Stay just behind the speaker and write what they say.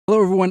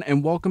Hello everyone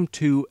and welcome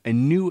to a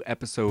new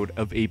episode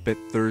of 8-Bit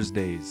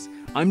Thursdays.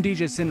 I'm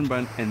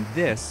DjCinnamonBun and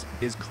this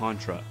is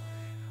Contra.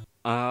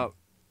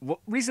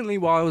 Recently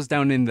while I was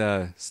down in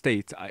the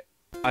States,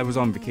 I was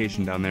on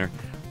vacation down there.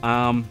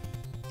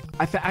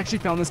 Actually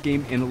found this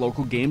game in a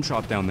local game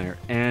shop down there,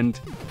 and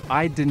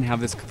I didn't have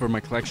this for my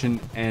collection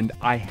and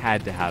I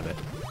had to have it.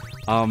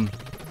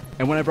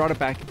 And when I brought it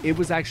back, it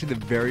was actually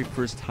the very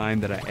first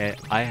time that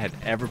I had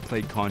ever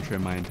played Contra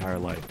in my entire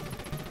life.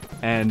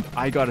 And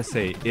I gotta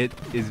say, it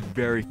is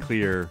very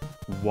clear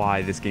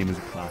why this game is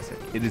a classic.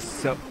 It is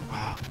so...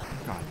 Oh,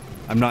 God.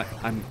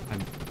 I'm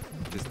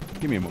just...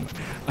 Give me a moment.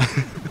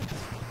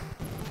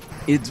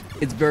 It's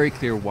very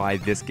clear why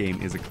this game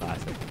is a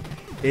classic.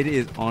 It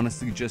is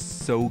honestly just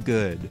so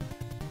good.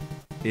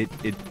 It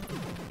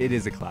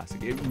is a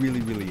classic. It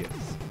really, really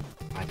is.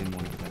 I didn't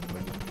want to get that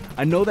way.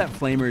 I know that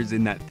flamer is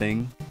in that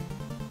thing,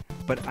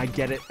 but I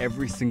get it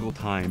every single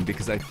time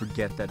because I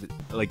forget that,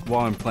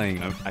 while I'm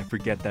playing, I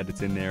forget that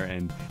it's in there,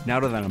 and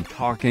now that I'm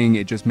talking,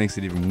 it just makes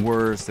it even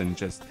worse, and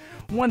just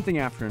one thing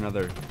after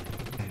another.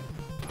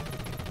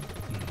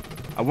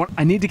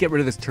 I need to get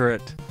rid of this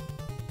turret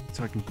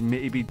so I can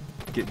maybe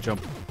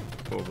jump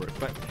over it,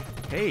 but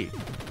hey,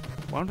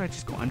 why don't I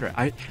just go under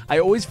it? I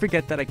always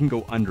forget that I can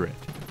go under it.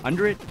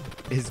 Under it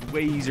is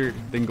way easier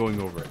than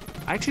going over it.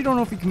 I actually don't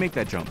know if you can make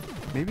that jump.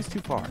 Maybe it's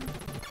too far.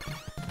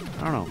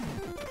 I don't know.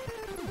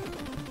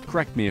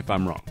 Correct me if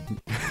I'm wrong.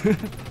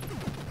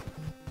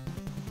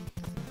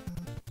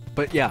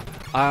 But yeah,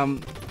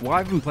 while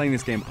I've been playing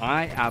this game,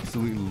 I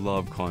absolutely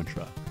love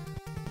Contra.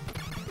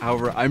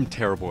 However, I'm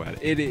terrible at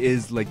it. It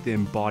is like the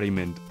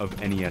embodiment of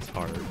NES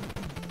hard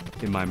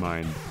in my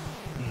mind.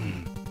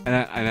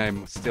 And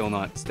I'm still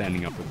not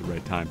standing up at the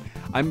right time.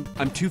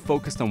 I'm too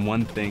focused on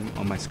one thing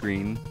on my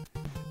screen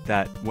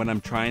that when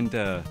I'm trying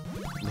to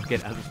look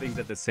at other things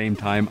at the same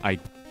time, I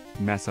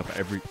mess up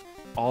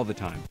all the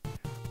time.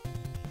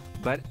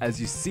 But as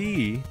you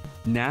see,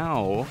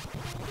 now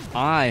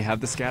I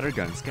have the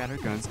scattergun.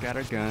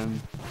 Scattergun.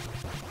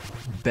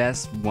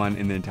 Best one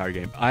in the entire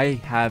game. I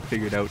have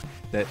figured out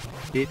that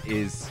it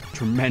is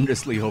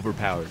tremendously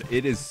overpowered.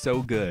 It is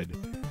so good.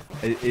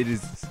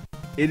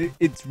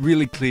 It's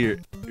really clear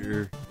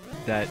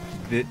that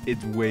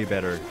it's way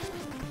better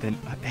than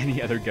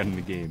any other gun in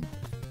the game.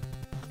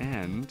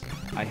 And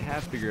I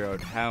have figured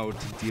out how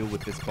to deal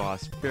with this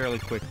boss fairly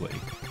quickly.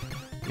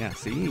 Yeah,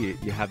 see,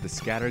 you have the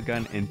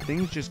scattergun and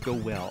things just go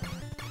well.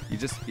 You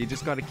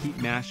just gotta keep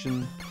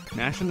mashing the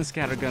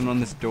scattergun on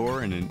this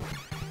door, and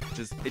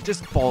it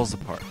just falls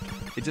apart.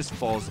 It just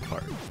falls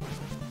apart.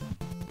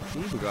 See,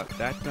 we got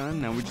that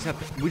done. Now we just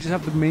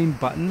have the main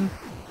button,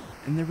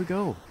 and there we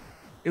go.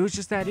 It was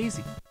just that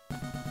easy.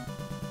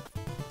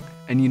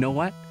 And you know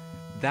what?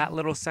 That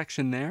little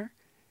section there,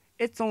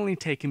 it's only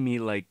taken me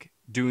like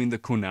doing the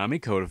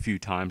Konami code a few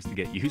times to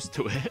get used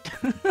to it.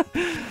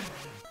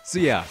 So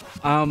yeah,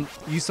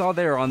 you saw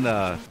there on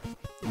the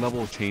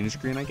level change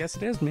screen, I guess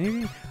it is,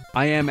 maybe?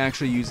 I am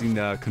actually using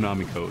the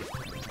Konami code.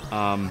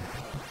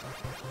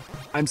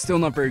 I'm still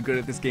not very good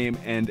at this game,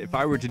 and if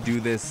I were to do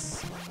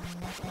this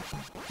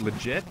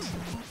legit,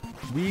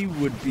 we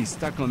would be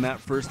stuck on that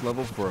first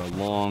level for a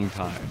long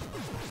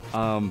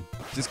time.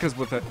 Just because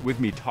with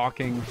me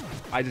talking,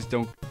 I just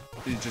don't,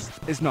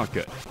 it's not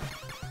good.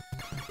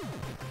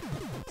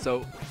 So,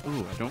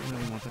 ooh, I don't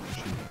really want that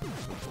machine.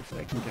 So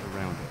hopefully I can get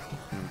around it.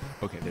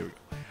 Okay, there we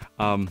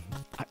go.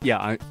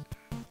 Yeah,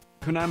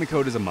 Konami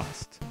code is a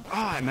must.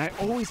 And I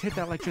always hit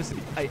that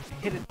electricity. I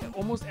hit it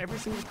almost every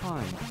single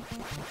time.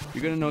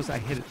 You're gonna notice I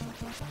hit it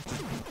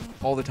just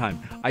all the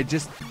time. I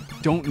just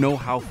don't know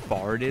how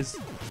far it is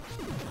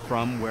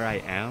from where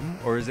I am,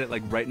 or is it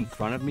like right in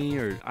front of me,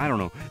 or I don't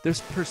know. There's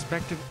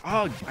perspective.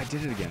 Oh, I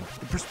did it again.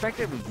 The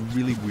perspective is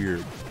really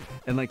weird.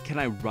 And like, can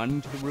I run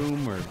into the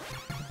room, or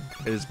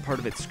is part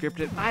of it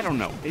scripted? I don't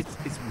know. It's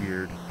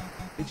weird.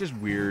 It's just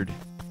weird.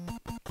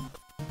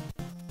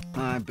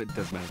 But it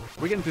doesn't matter.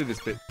 We're getting through this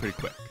bit pretty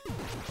quick.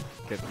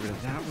 Get rid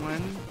of that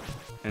one.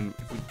 And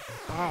if we...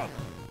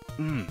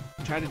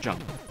 Tried to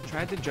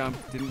jump.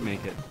 Didn't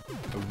make it.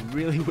 I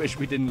really wish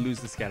we didn't lose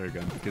the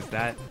scattergun, because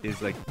that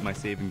is like my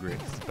saving grace.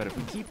 But if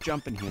we keep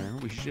jumping here,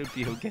 we should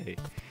be okay.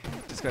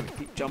 Just gotta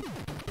keep jumping.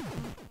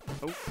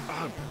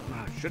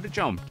 Should have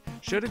jumped.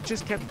 Should have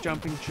just kept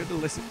jumping. Should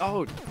have listened.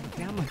 Oh,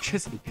 damn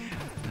electricity.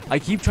 I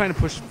keep trying to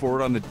push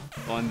forward on the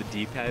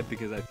D-pad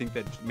because I think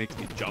that makes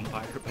me jump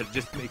higher, but it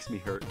just makes me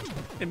hurt.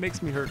 It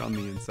makes me hurt on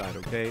the inside,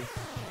 okay?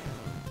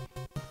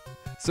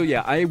 So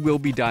yeah, I will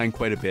be dying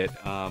quite a bit,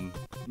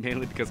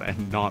 mainly because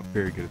I'm not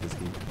very good at this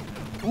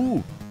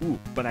game.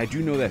 But I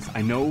do know this.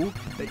 I know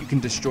that you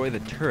can destroy the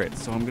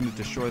turrets, so I'm going to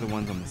destroy the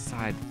ones on the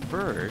side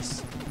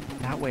first.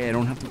 That way I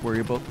don't have to worry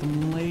about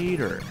them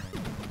later.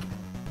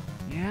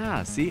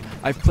 Yeah, see?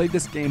 I've played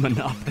this game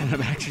enough that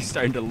I'm actually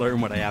starting to learn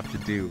what I have to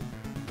do.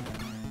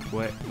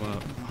 What? Well,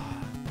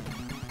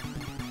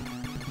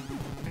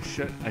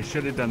 I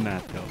should have done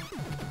that though,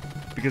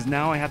 because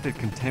now I have to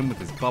contend with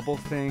this bubble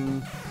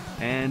thing,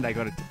 and I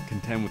got to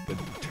contend with the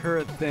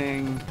turret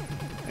thing,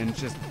 and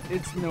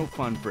it's no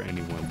fun for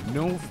anyone.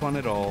 No fun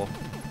at all.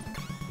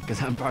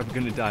 because I'm probably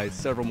going to die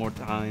several more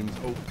times.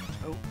 Oh,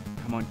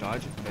 come on,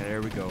 dodge.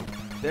 There we go.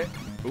 There.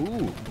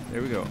 Ooh,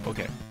 there we go.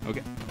 Okay.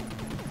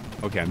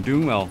 Okay, I'm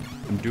doing well.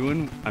 I'm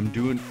doing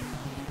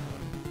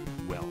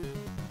well.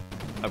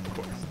 Of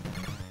course.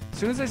 As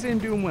soon as I say I'm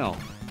doing well,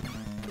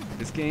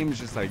 this game is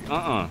just like,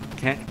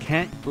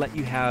 can't let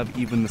you have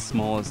even the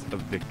smallest of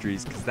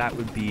victories, because that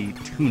would be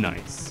too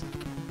nice.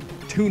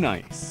 Too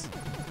nice.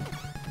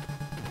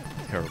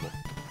 Terrible.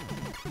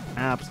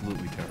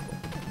 Absolutely terrible.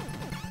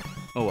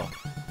 Oh well.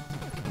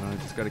 I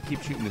just gotta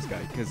keep shooting this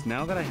guy, because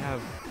now that I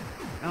have...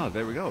 Oh,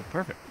 there we go.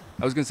 Perfect.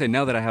 I was gonna say,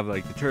 now that I have,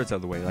 like, the turrets out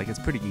of the way, like, it's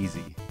pretty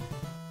easy.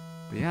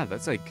 But yeah,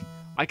 that's like...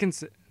 I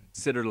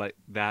consider, like,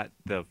 that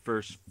the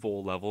first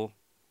full level.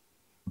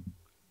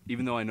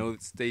 Even though I know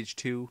it's stage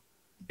 2,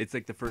 it's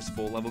like the first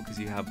full level, because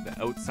you have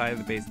the outside of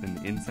the base and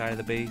the inside of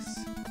the base.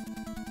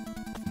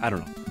 I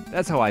don't know.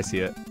 That's how I see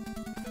it.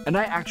 And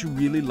I actually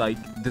really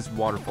like this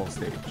waterfall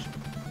stage.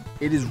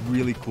 It is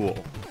really cool.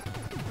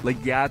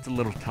 Like, yeah, it's a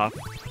little tough,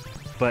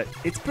 but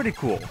it's pretty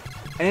cool.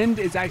 And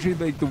it's actually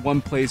like the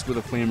one place where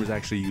the flamer is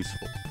actually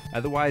useful.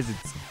 Otherwise,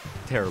 it's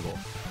terrible.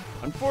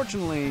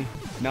 Unfortunately,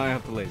 now I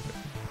have the laser.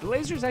 The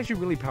laser is actually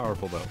really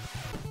powerful, though.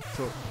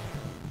 So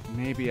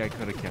maybe I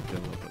could have kept it a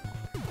little bit longer.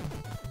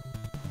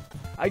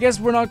 I guess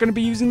we're not going to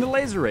be using the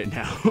laser right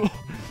now.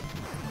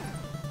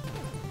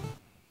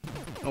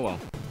 Oh well,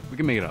 we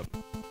can make it up.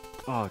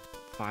 Oh,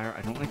 fire.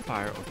 I don't like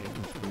fire. Okay,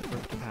 let's wait for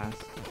it to pass.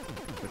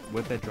 But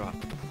what'd that drop?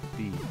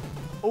 B.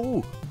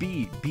 Oh,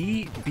 B.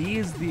 B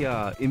is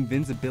the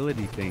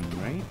invincibility thing,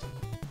 right?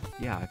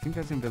 Yeah, I think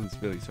that's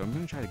invincibility. So I'm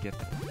gonna try to get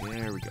that.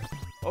 There we go.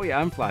 Oh yeah,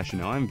 I'm flashing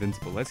now. I'm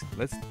invincible.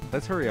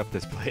 Let's hurry up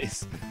this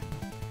place.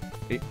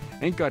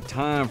 Ain't got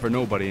time for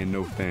nobody and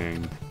no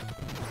thing.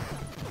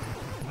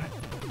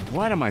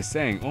 What am I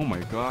saying? Oh my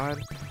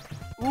god.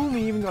 Ooh,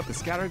 we even got the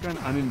scatter gun.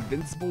 I'm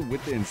invincible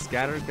with the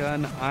scatter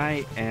gun.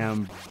 I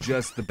am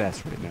just the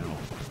best right now.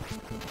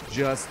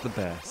 Just the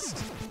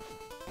best.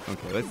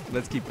 Okay,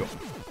 let's keep going.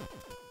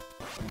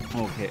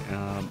 Okay,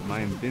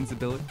 my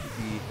invincibility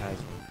has...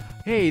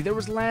 Hey, there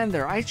was land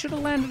there. I should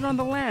have landed on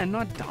the land,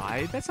 not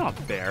died. That's not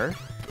fair.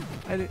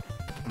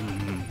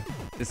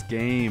 This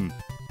game,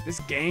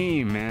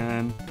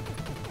 man.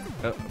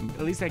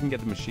 At least I can get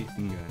the machine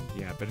gun.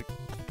 Yeah, but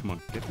come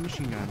on, get the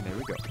machine gun. There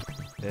we go.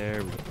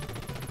 There we go.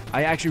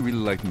 I actually really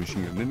like the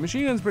machine gun. The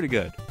machine gun's pretty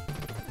good.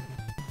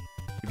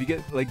 If you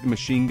get like the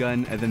machine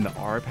gun and then the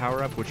R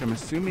power up, which I'm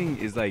assuming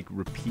is like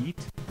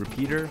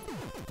repeater,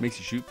 makes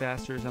you shoot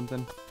faster or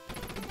something.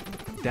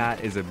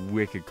 That is a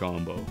wicked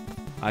combo.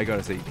 I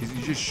gotta say, because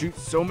you just shoot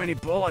so many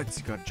bullets.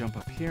 You gotta jump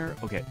up here.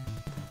 Okay.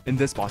 And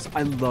this boss,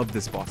 I love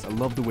this boss. I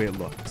love the way it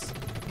looks.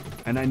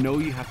 And I know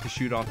you have to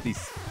shoot off these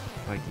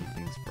spiky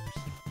things first.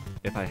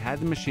 If I had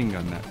the machine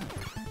gun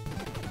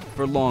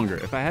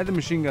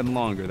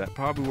longer, that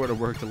probably would have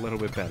worked a little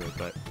bit better,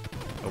 but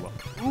oh well.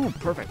 Ooh,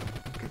 perfect.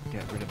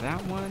 Get rid of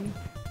that one.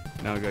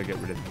 Now I gotta get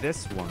rid of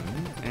this one,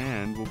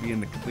 and we'll be in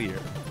the clear.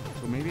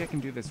 So maybe I can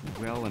do this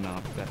well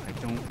enough that I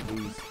don't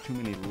lose too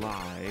many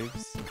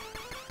lives.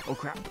 Oh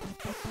crap.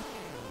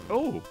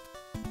 Oh!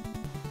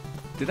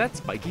 Did that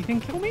spiky thing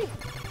kill me?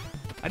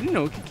 I didn't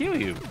know it could kill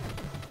you.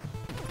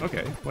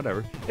 Okay,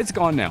 whatever. It's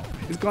gone now.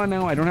 It's gone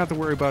now. I don't have to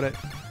worry about it.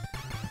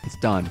 It's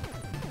done.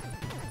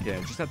 Yeah,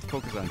 I just have to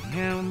focus on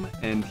him,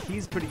 and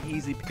he's pretty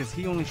easy because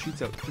he only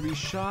shoots out 3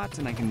 shots,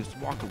 and I can just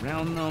walk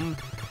around them,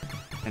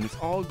 and it's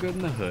all good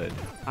in the hood.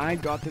 I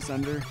got this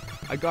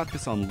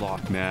on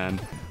lock, man.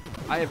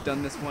 I have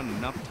done this one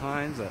enough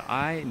times that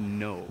I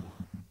know.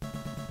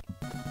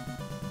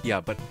 Yeah,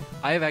 but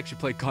I have actually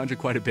played Contra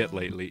quite a bit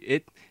lately.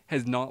 It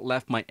has not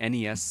left my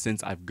NES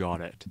since I've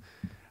got it.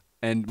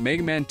 And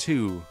Mega Man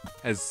 2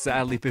 has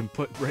sadly been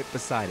put right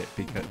beside it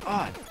because... Oh,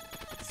 I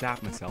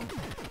zapped myself.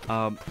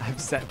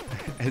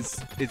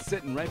 It's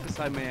sitting right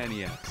beside my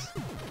NES.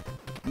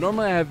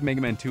 Normally I have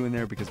Mega Man 2 in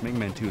there because Mega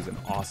Man 2 is an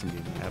awesome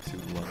game. I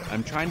absolutely love it.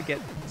 I'm trying to get...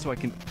 So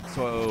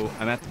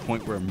I'm at the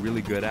point where I'm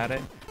really good at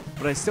it.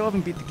 But I still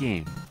haven't beat the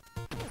game.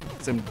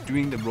 So I'm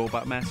doing the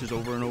Robot Masters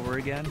over and over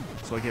again.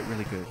 So I get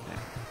really good at that.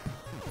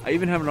 I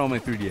even have it on my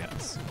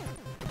 3DS.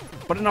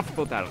 But enough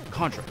about that.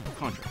 Contra.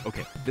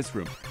 Okay, this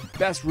room.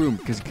 Best room,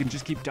 because you can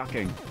just keep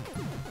ducking.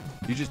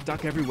 You just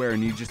duck everywhere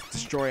and you just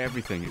destroy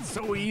everything. It's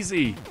so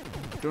easy.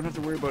 Don't have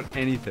to worry about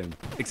anything.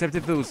 Except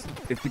if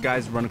the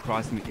guys run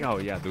across and... Oh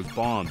yeah, those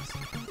bombs.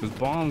 Those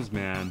bombs,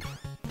 man.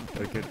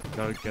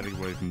 Gotta get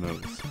away from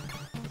those.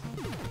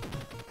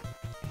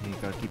 And you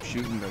gotta keep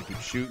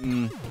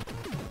shooting.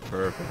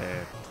 Perfect.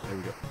 There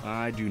we go.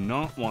 I do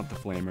not want the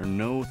flamer.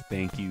 No,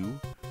 thank you.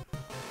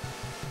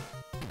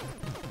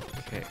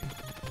 Okay.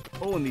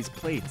 Oh, and these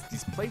plates.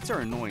 These plates are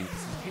annoying.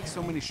 It takes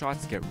so many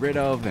shots to get rid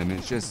of, and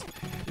it's just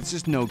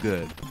no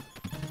good.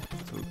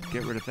 So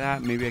get rid of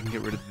that. Maybe I can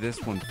get rid of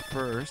this one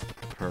first.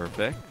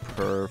 Perfect.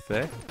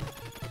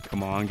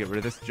 Come on, get rid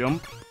of this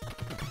jump.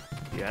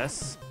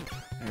 Yes.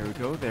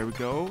 There we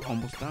go.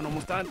 Almost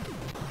done.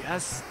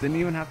 Yes. Didn't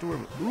even have to worry.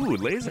 Ooh,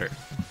 laser.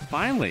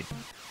 Finally.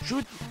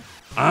 Shoot.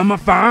 I'm a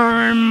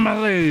farm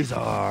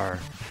laser.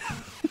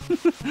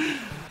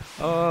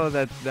 Oh,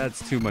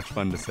 that's too much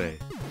fun to say.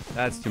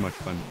 That's too much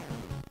fun.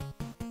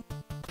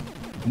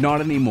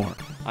 Not anymore.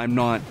 I'm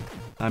not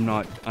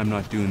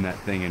doing that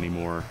thing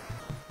anymore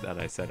that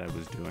I said I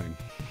was doing.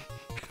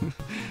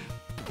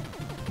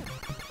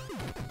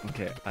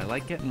 Okay, I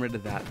like getting rid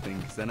of that thing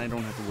because then I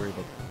don't have to worry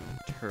about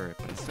the turret,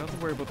 but I still have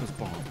to worry about those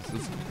bombs,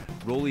 those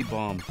roly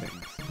bomb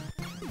things.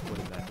 What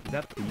is that? Is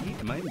that B?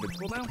 Am I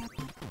invincible now?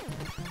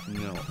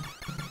 No.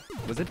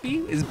 Was it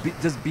B?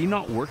 Does B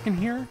not work in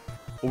here?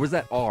 Or was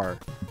that R?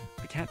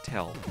 I can't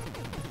tell.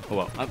 Oh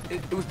well,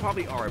 it was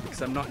probably R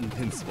because I'm not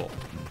invincible.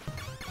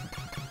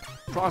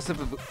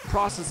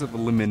 Process of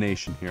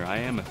elimination here. I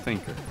am a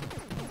thinker.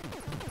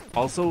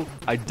 Also,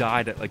 I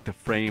died at like the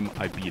frame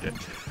I beat it.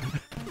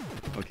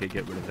 Okay,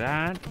 get rid of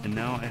that. And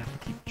now I have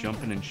to keep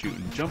jumping and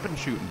shooting. Jumping and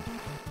shooting.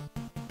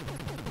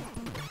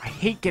 I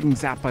hate getting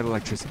zapped by the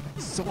electricity.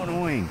 It's so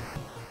annoying.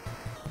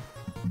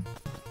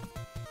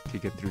 Okay,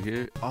 get through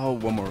here. Oh,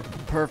 one more.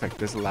 Perfect.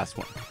 This is the last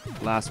one.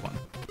 Last one.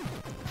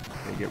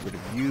 Okay, get rid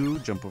of you.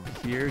 Jump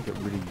over here. Get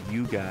rid of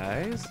you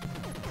guys.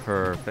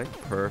 Perfect.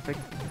 Perfect.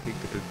 Okay,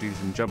 gotta do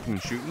some jumping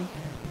and shooting.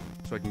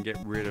 So I can get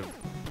rid of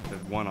the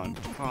one on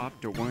top.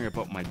 Don't worry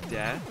about my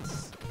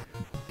deaths.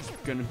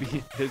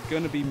 There's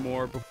gonna be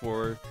more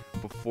before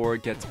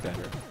it gets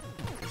better.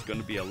 There's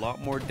gonna be a lot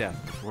more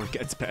death before it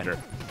gets better.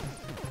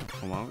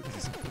 Come on,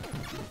 just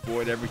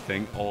avoid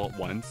everything all at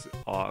once.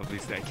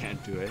 Obviously I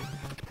can't do it.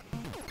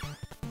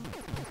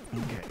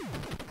 Okay.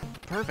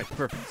 Perfect,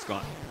 perfect, it's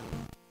gone.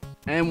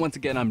 And once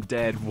again I'm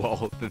dead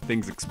while the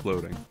thing's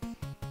exploding.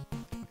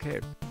 Okay.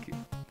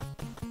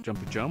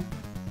 Jump a jump.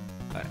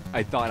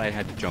 I thought I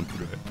had to jump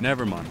through it.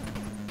 Never mind.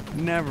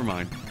 Never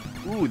mind.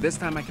 Ooh, this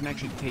time I can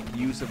actually take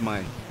use of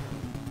my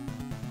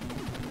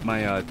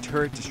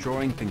turret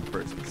destroying thing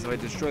first. Because if I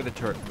destroy the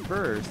turret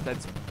first,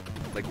 that's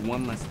like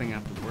one less thing I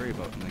have to worry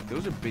about. And like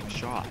those are big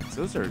shots.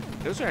 Those are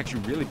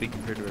actually really big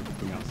compared to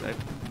everything else. I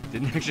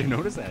didn't actually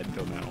notice that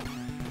until now.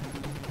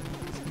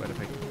 But if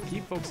I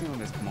keep focusing on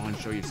this, come on,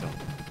 show yourself.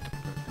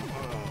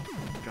 Oh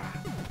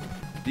god.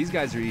 These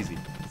guys are easy.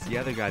 It's the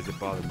other guys that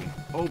bother me.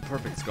 Oh,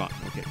 perfect, it's gone.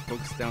 Okay,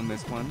 focus down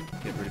this one.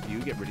 Get rid of you,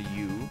 get rid of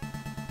you.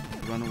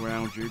 Run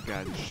around your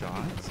guys'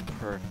 shots.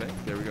 Perfect.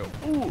 There we go.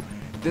 Ooh,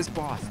 this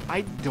boss.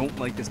 I don't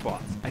like this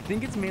boss. I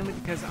think it's mainly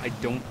because I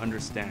don't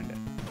understand it.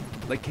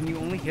 Like, can you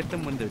only hit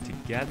them when they're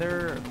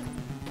together?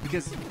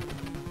 Because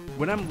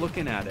when I'm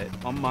looking at it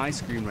on my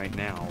screen right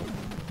now,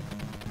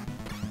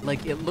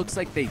 like, it looks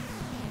like they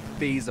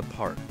phase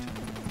apart.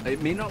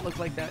 It may not look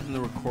like that in the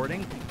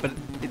recording, but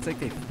it's like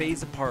they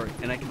phase apart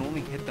and I can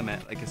only hit them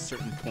at like a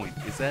certain point.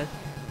 Is that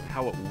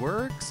how it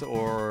works,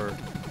 or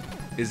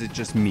is it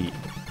just me?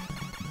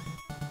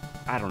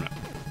 I don't know.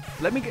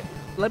 Let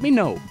me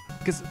know,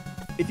 because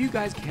if you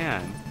guys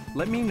can,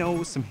 let me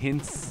know some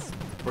hints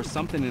or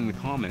something in the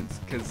comments,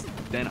 because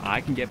then I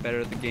can get better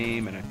at the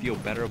game and I feel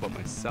better about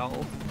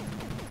myself.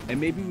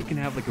 And maybe we can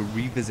have like a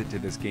revisit to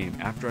this game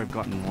after I've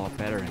gotten a lot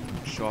better and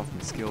can show off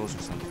my skills or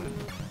something.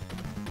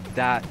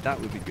 That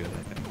would be good,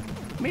 I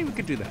think. Maybe we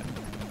could do that.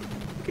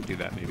 We could do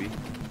that, maybe.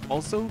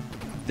 Also,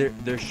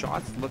 their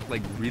shots look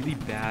like really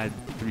bad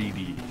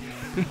 3D.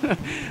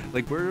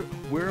 Like, where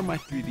are my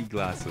 3D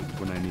glasses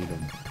when I need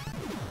them?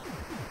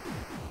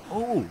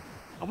 Oh,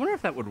 I wonder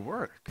if that would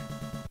work.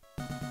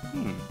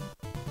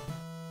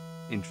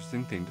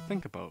 Interesting thing to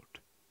think about.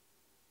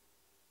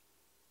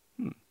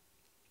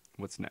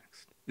 What's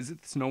next? Is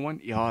it the snow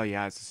one? Oh,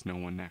 yeah, it's the snow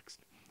one next.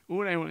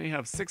 Ooh, and I only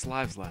have 6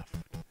 lives left.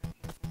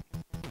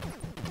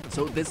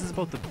 So this is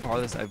about the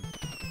farthest I've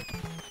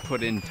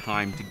put in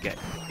time to get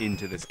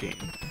into this game.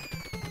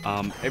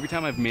 Every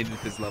time I've made it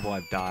to this level,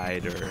 I've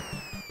died,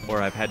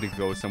 or I've had to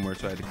go somewhere,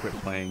 so I had to quit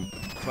playing.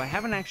 So I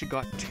haven't actually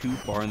got too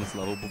far in this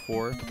level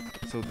before.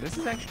 So this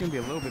is actually gonna be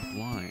a little bit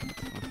blind.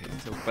 Okay,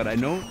 so but I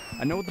know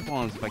with the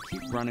bombs, if I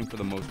keep running for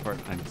the most part,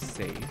 I'm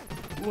safe.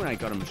 Ooh, and I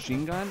got a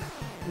machine gun.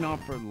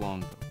 Not for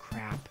long though.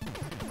 Crap.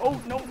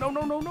 Oh no!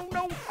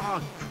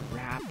 Oh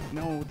crap!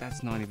 No,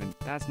 that's not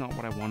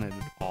what I wanted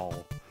at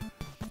all.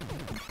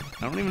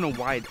 I don't even know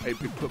why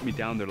it put me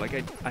down there. Like,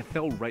 I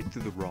fell right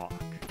through the rock.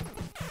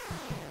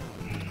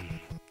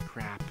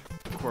 Crap.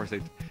 Of course,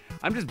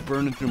 I'm just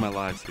burning through my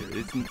lives here.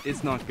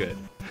 It's not good.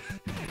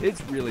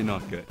 It's really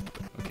not good.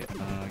 Okay,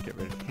 get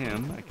rid of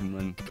him. I can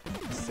run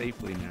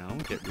safely now.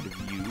 Get rid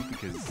of you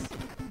because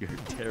you're a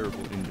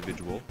terrible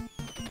individual.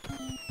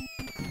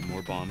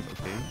 More bombs.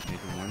 Okay, take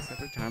it one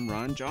step at a time.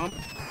 Run, jump.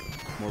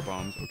 More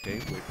bombs. Okay,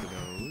 wait for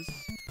those.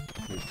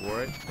 Wait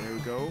for it. There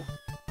we go.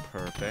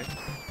 Perfect.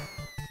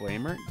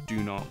 Flamer,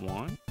 do not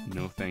want.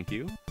 No, thank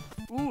you.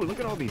 Ooh, look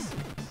at all these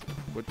things.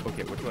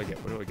 Okay, what do I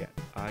get? What do I get?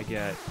 I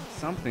get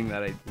something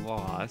that I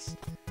lost.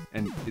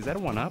 And is that a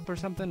 1-up or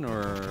something?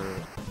 Or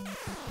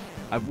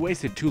I've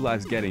wasted 2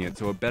 lives getting it,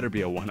 so it better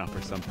be a 1-up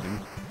or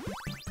something.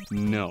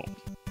 No.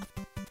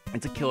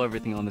 It's a kill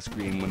everything on the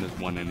screen when there's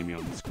one enemy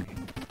on the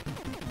screen.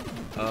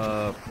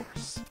 Of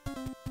course.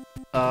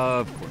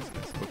 Of course it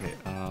is. Okay,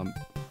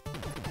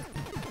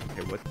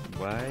 okay,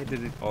 why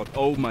did it,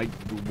 oh my,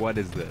 what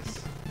is this?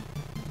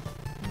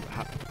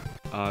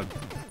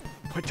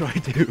 What do I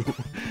do?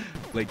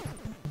 like,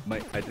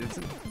 it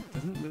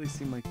doesn't really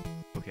seem like,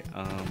 okay,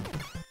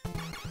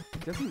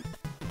 it doesn't,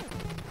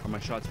 are my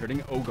shots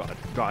hurting? Oh God,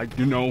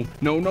 no,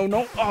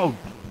 oh!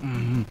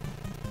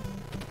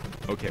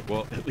 Okay,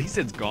 well, at least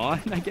it's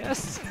gone, I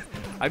guess.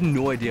 I have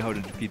no idea how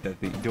to defeat that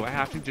thing. Do I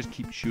have to just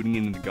keep shooting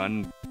into the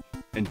gun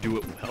and do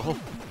it well?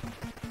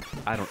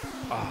 I don't,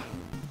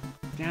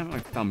 damn, my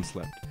thumb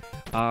slipped.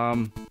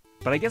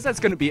 But I guess that's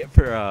gonna be it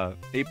for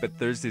 8-Bit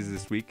Thursdays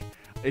this week.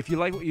 If you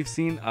like what you've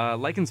seen,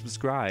 like and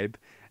subscribe.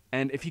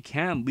 And if you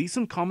can, leave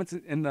some comments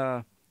in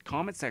the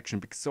comment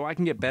section so I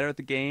can get better at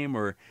the game,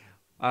 or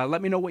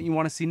let me know what you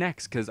want to see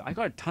next, because I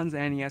got tons of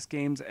NES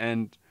games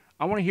and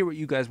I want to hear what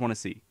you guys want to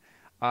see.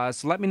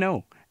 So let me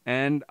know,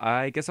 and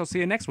I guess I'll see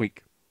you next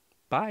week.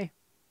 Bye.